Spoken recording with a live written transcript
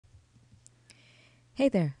Hey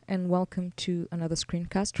there, and welcome to another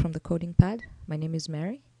screencast from the Coding Pad. My name is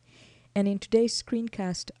Mary, and in today's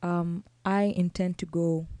screencast, I intend to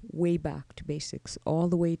go way back to basics, all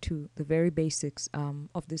the way to the very basics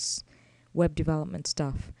of this web development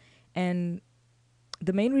stuff. And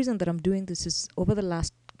the main reason that I'm doing this is over the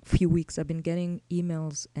last few weeks, I've been getting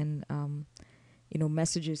emails and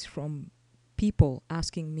messages from people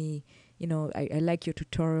asking me, I like your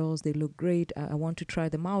tutorials, they look great, I want to try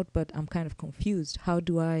them out, but I'm kind of confused. How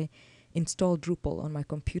do I install Drupal on my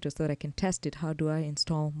computer so that I can test it? How do I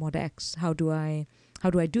install ModX? How do I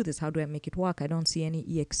do this? How do I make it work? I don't see any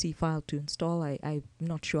exe file to install. I'm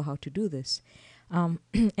not sure how to do this.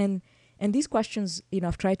 And and these questions,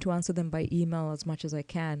 I've tried to answer them by email as much as I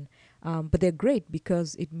can, but they're great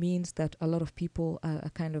because it means that a lot of people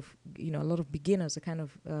are kind of, a lot of beginners are kind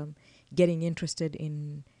of getting interested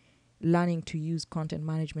in learning to use content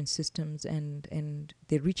management systems, and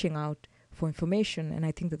they're reaching out for information, and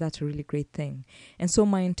I think that that's a really great thing. And so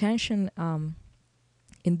my intention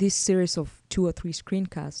in this series of 2 or 3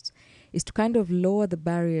 screencasts is to kind of lower the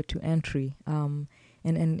barrier to entry,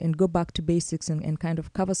 and go back to basics, and kind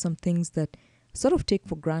of cover some things that sort of take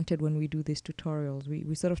for granted when we do these tutorials.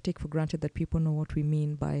 We sort of take for granted that people know what we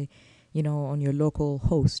mean by, on your local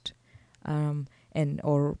host,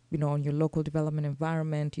 or on your local development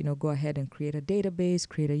environment, go ahead and create a database,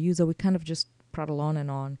 create a user. We kind of just prattle on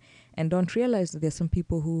and don't realize that there's some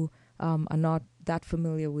people who are not that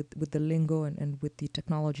familiar with the lingo and with the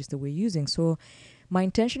technologies that we're using. So my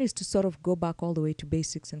intention is to sort of go back all the way to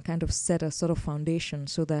basics and kind of set a sort of foundation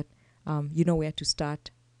so that you know where to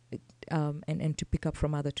start, and to pick up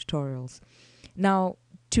from other tutorials. Now,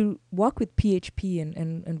 to work with PHP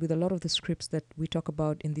and with a lot of the scripts that we talk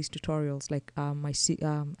about in these tutorials, like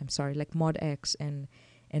like ModX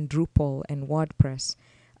and Drupal and WordPress,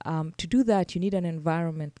 to do that, you need an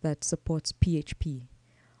environment that supports PHP,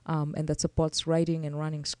 and that supports writing and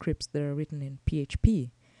running scripts that are written in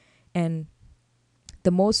PHP. And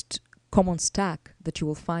the most common stack that you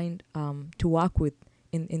will find to work with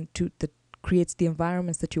that creates the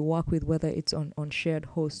environments that you work with, whether it's on shared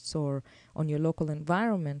hosts or on your local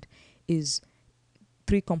environment, is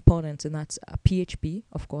 3 components, and that's PHP,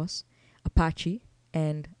 of course, Apache,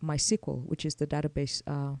 and MySQL, which is the database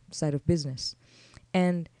side of business.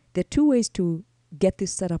 And there are 2 ways to get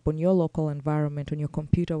this set up on your local environment, on your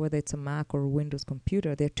computer, whether it's a Mac or a Windows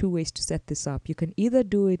computer. There are 2 ways to set this up. You can either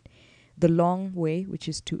do it the long way, which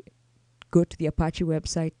is to go to the Apache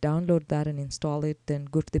website, download that and install it, then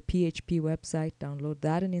go to the PHP website, download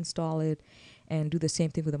that and install it, and do the same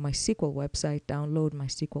thing with the MySQL website, download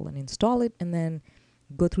MySQL and install it, and then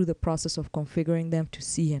go through the process of configuring them to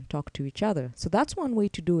see and talk to each other. So that's one way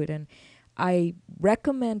to do it. And I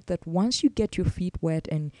recommend that once you get your feet wet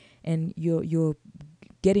and you're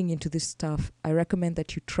getting into this stuff, I recommend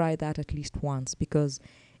that you try that at least once, because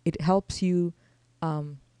it helps you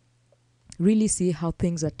really see how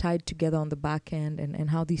things are tied together on the back end, and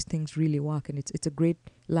how these things really work. And it's a great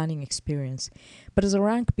learning experience. But as a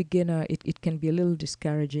rank beginner, it can be a little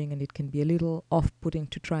discouraging, and it can be a little off-putting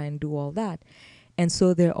to try and do all that. And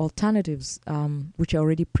so there are alternatives which are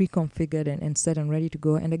already pre-configured and set and ready to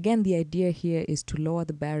go. And again, the idea here is to lower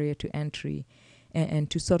the barrier to entry, and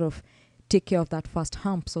to sort of take care of that first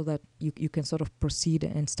hump so that you can sort of proceed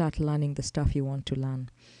and start learning the stuff you want to learn.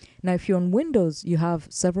 Now, if you're on Windows, you have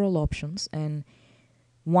several options, and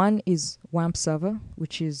one is WAMP server,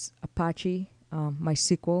 which is Apache,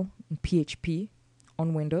 MySQL, and PHP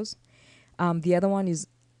on Windows. The other one is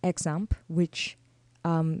XAMPP, which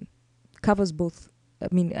covers both.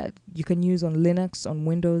 You can use on Linux, on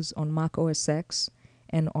Windows, on Mac OS X,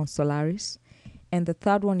 and on Solaris. And the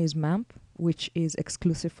third one is MAMP, which is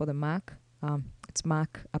exclusive for the Mac. It's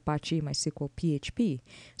Mac, Apache, MySQL, PHP.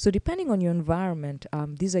 So depending on your environment,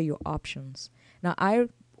 these are your options. Now, I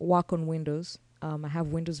work on Windows. I have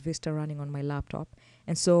Windows Vista running on my laptop.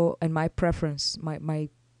 And my preference, my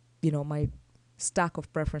stack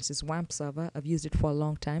of preference is WAMP server. I've used it for a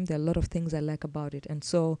long time. There are a lot of things I like about it. And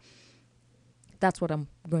so that's what I'm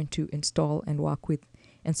going to install and work with.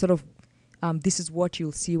 And sort of this is what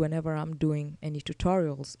you'll see whenever I'm doing any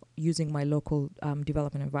tutorials using my local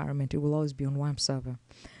development environment. It will always be on WAMP server.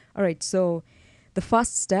 All right, so the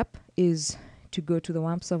first step is to go to the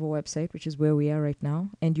WAMP server website, which is where we are right now,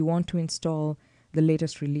 and you want to install the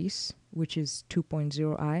latest release, which is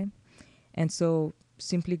 2.0i. And so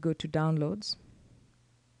simply go to downloads.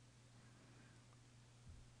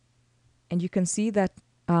 And you can see that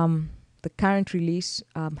the current release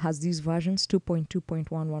has these versions: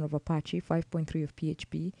 2.2.11 of Apache, 5.3 of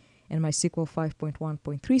PHP, and MySQL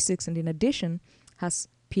 5.1.36, and in addition has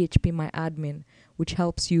PHP My Admin, which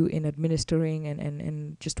helps you in administering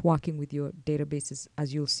and just working with your databases,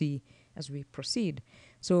 as you'll see as we proceed.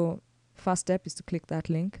 So first step is to click that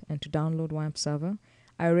link and to download WAMP server.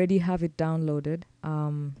 I already have it downloaded.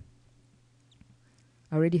 I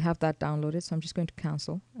already have that downloaded, so I'm just going to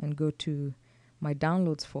cancel and go to my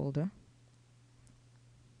downloads folder.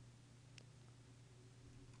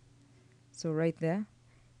 So right there,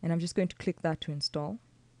 and I'm just going to click that to install.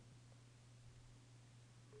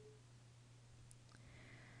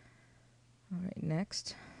 All right,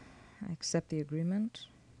 next, I accept the agreement.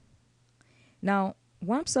 Now,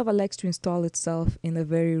 WAMP server likes to install itself in the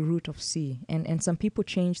very root of C, and some people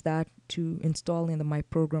change that to install in the My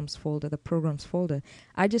Programs folder, the Programs folder.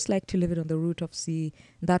 I just like to leave it on the root of C.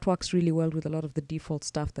 That works really well with a lot of the default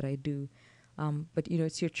stuff that I do. But you know,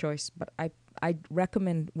 it's your choice. But I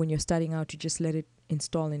recommend when you're starting out to just let it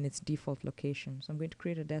install in its default location. So I'm going to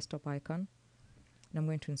create a desktop icon, and I'm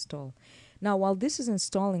going to install. Now, while this is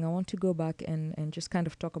installing, I want to go back and just kind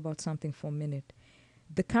of talk about something for a minute.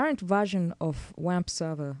 The current version of WAMP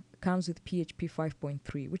server comes with PHP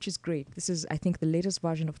 5.3, which is great. This is, I think, the latest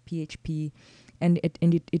version of PHP, and it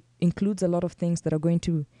includes a lot of things that are going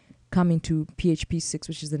to come into PHP 6,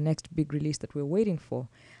 which is the next big release that we're waiting for.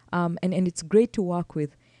 And it's great to work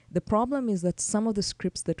with. The problem is that some of the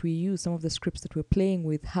scripts that we use, some of the scripts that we're playing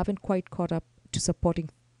with, haven't quite caught up to supporting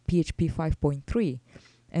PHP 5.3.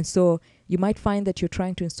 And so you might find that you're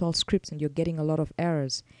trying to install scripts and you're getting a lot of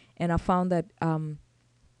errors. And I found that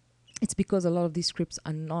it's because a lot of these scripts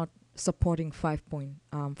are not supporting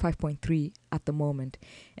 5.3 at the moment.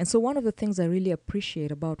 And so one of the things I really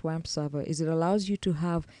appreciate about WAMP server is it allows you to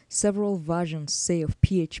have several versions, say, of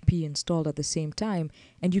PHP installed at the same time,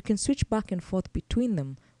 and you can switch back and forth between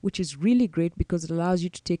them, which is really great because it allows you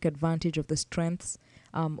to take advantage of the strengths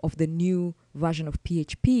of the new version of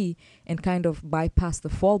PHP and kind of bypass the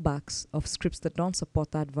fallbacks of scripts that don't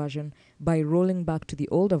support that version by rolling back to the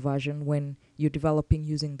older version when you're developing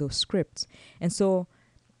using those scripts. And so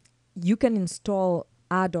you can install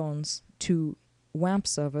add-ons to WAMP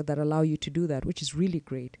server that allow you to do that, which is really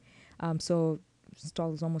great. So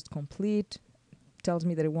install is almost complete. Tells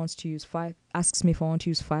me that it wants to use asks me if I want to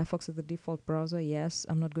use Firefox as the default browser. Yes,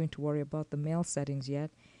 I'm not going to worry about the mail settings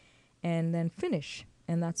yet. And then finish,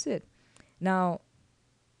 and that's it. Now,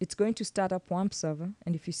 it's going to start up WAMP server,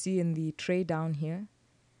 and if you see in the tray down here,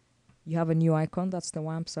 you have a new icon. That's the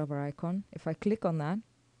WAMP server icon. If I click on that,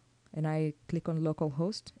 and I click on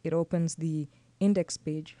localhost, it opens the index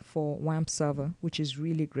page for WAMP server, which is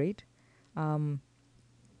really great. And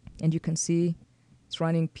you can see it's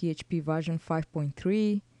running PHP version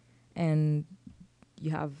 5.3, and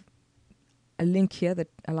you have a link here that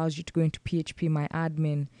allows you to go into PHP My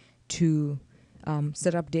Admin to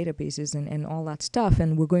set up databases and all that stuff.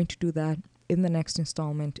 And we're going to do that in the next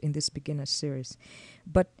installment in this beginner series.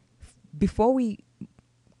 But before we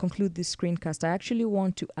conclude this screencast, I actually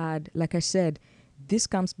want to add, like I said, this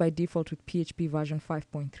comes by default with PHP version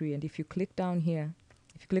 5.3. And if you click down here,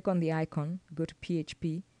 if you click on the icon, go to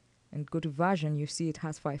PHP and go to version, you see it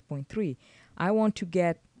has 5.3. I want to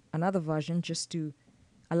get another version just to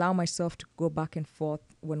allow myself to go back and forth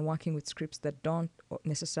when working with scripts that don't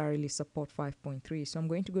necessarily support 5.3. So I'm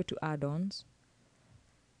going to go to add-ons,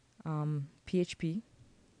 PHP.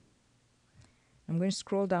 I'm going to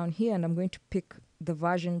scroll down here and I'm going to pick the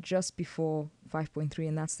version just before 5.3,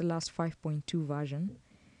 and that's the last 5.2 version.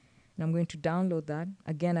 And I'm going to download that.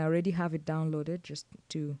 Again, I already have it downloaded just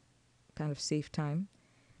to kind of save time.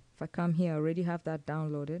 If I come here, I already have that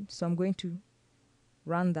downloaded. So I'm going to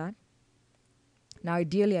run that. Now,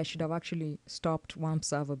 ideally, I should have actually stopped WAMP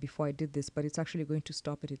server before I did this, but it's actually going to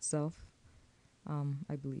stop it itself,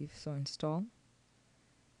 I believe. So install.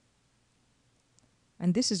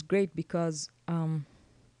 And this is great because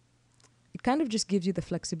it kind of just gives you the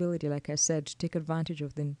flexibility, like I said, to take advantage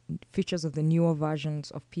of the features of the newer versions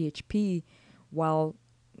of PHP while,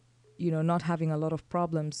 you know, not having a lot of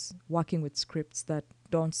problems working with scripts that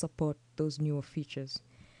don't support those newer features.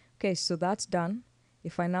 Okay, so that's done.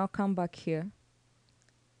 If I now come back here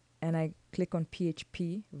and I click on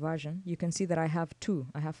PHP version, you can see that I have two.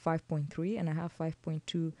 I have 5.3 and I have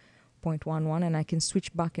 5.2.11, and I can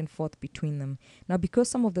switch back and forth between them. Now, because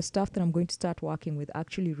some of the stuff that I'm going to start working with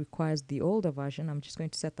actually requires the older version, I'm just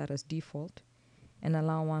going to set that as default and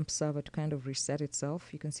allow WAMP server to kind of reset itself.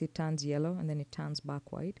 You can see it turns yellow and then it turns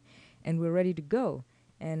back white, and we're ready to go.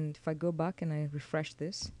 And if I go back and I refresh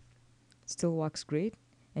this, it still works great.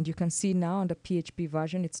 And you can see now on the PHP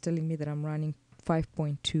version, it's telling me that I'm running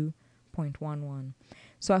 5.2.11.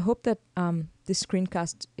 So I hope that this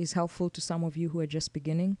screencast is helpful to some of you who are just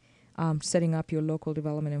beginning setting up your local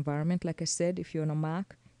development environment. Like I said, if you're on a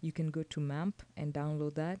Mac, you can go to MAMP and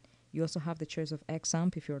download that. You also have the choice of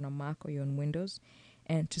XAMPP if you're on a Mac or you're on Windows,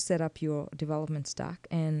 and to set up your development stack.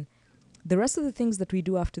 And the rest of the things that we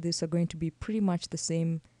do after this are going to be pretty much the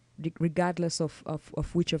same, regardless of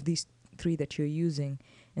which of these three that you're using.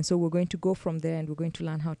 And so we're going to go from there, and we're going to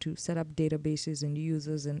learn how to set up databases and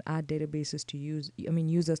users and add databases to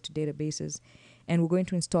users to databases. And we're going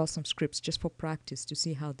to install some scripts just for practice to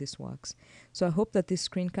see how this works. So I hope that this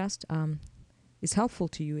screencast is helpful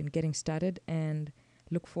to you in getting started, and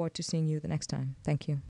look forward to seeing you the next time. Thank you.